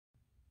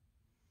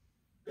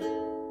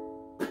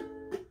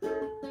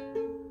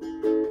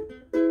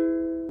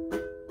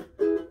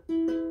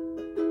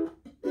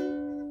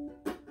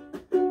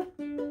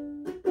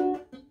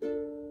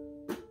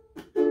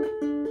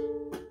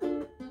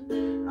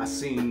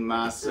seen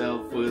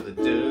myself with a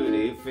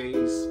dirty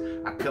face.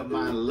 I cut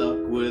my luck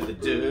with a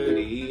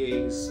dirty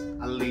ace.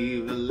 I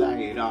leave the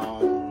light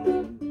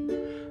on,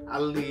 I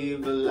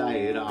leave the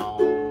light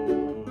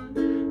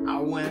on.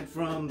 I went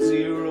from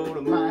 0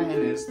 to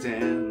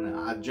 -10.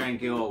 I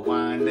drank your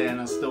wine, then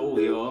I stole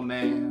your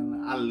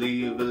man. I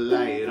leave the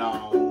light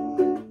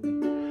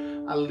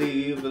on, I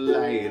leave the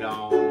light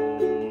on.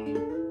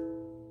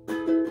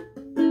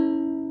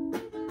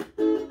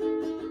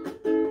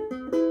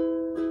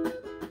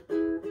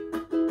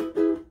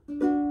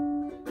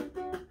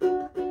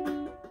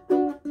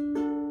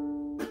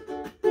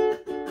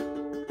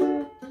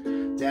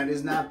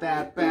 Daddy's not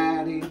that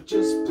bad, he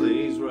just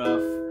plays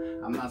rough.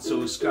 I'm not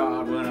so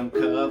scarred when I'm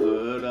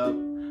covered up.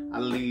 I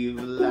leave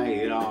the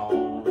light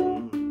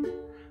on,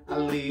 I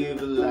leave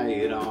the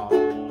light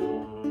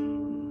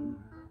on.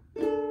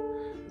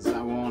 'Cause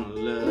I wanna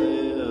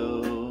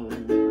live,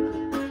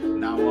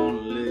 and I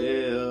wanna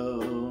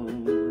live.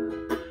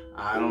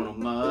 I don't know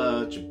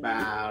much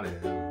about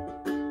it,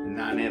 and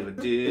I never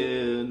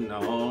did,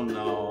 no,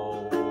 no.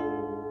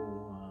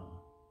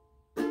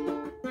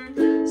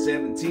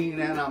 17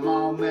 and I'm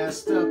all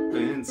messed up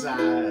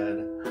inside.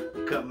 I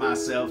cut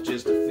myself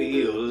just to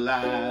feel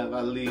alive.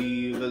 I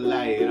leave the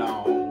light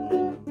on,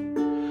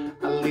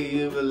 I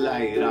leave the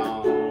light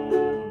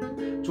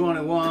on.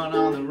 21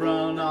 on the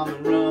run, on the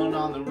run,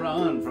 on the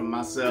run. From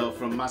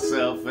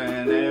myself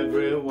and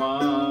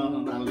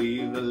everyone. I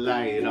leave the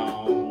light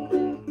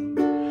on,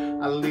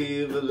 I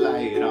leave the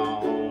light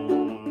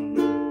on.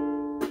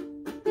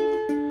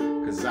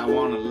 'Cause I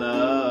wanna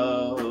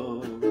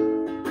love,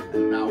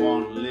 and I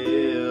wanna live.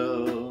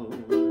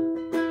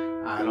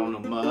 I don't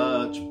know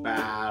much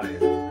about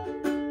it,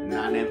 and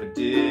I never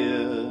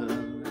did.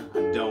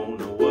 I don't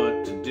know what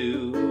to do.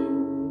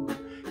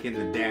 Can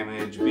the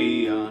damage be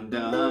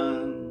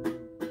undone?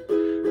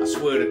 I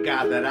swear to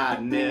God that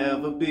I'd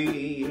never be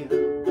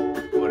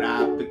what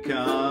I've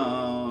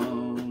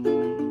become.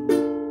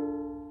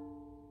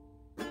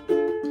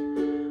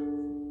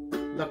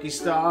 Lucky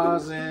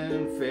stars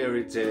and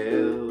fairy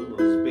tales,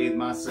 bathe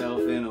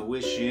myself in a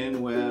wishing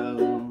well.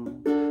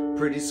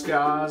 Pretty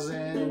scars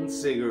and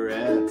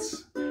cigarettes,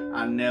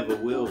 I never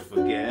will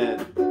forget,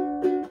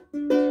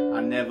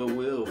 I never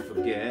will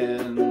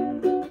forget.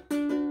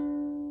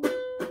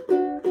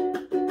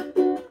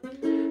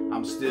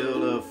 I'm still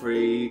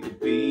afraid to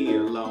be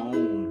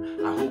alone.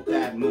 I hope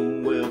that moon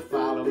will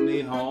follow me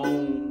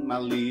home. I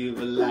leave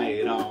the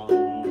light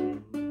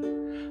on,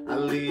 I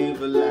leave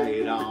the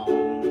light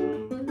on.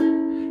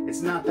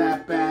 It's not that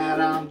bad,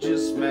 I'm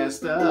just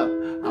messed up.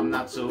 I'm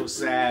not so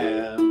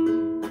sad,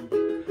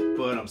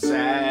 but I'm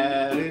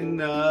sad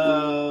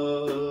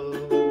enough.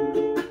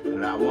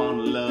 And I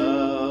wanna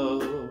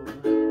love,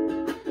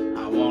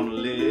 I wanna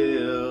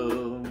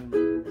live.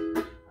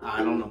 I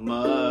don't know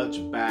much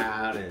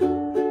about it,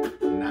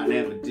 and I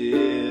never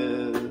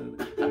did.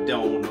 I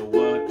don't know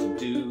what to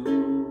do.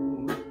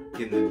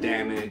 Can the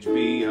damage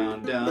be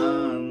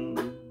undone?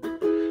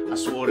 I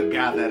swore to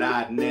God that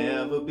I'd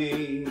never be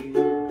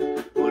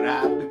what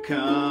I've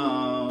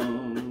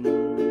become.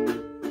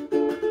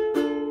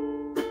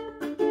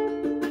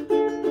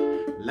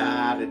 La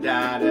da da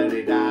da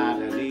da da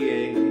da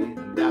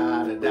da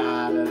da da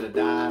da da da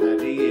da.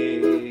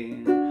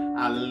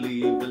 I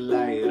leave the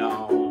light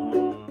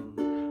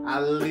on, I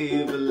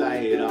leave the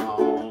light on.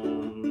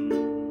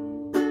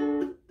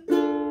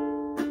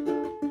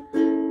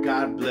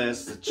 God bless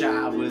the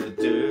child with a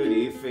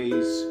dirty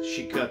face.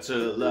 She cuts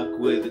her luck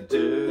with a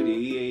dirty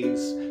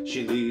ace. She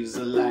leaves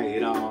the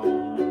light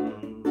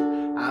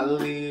on, I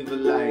leave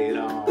the light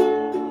on.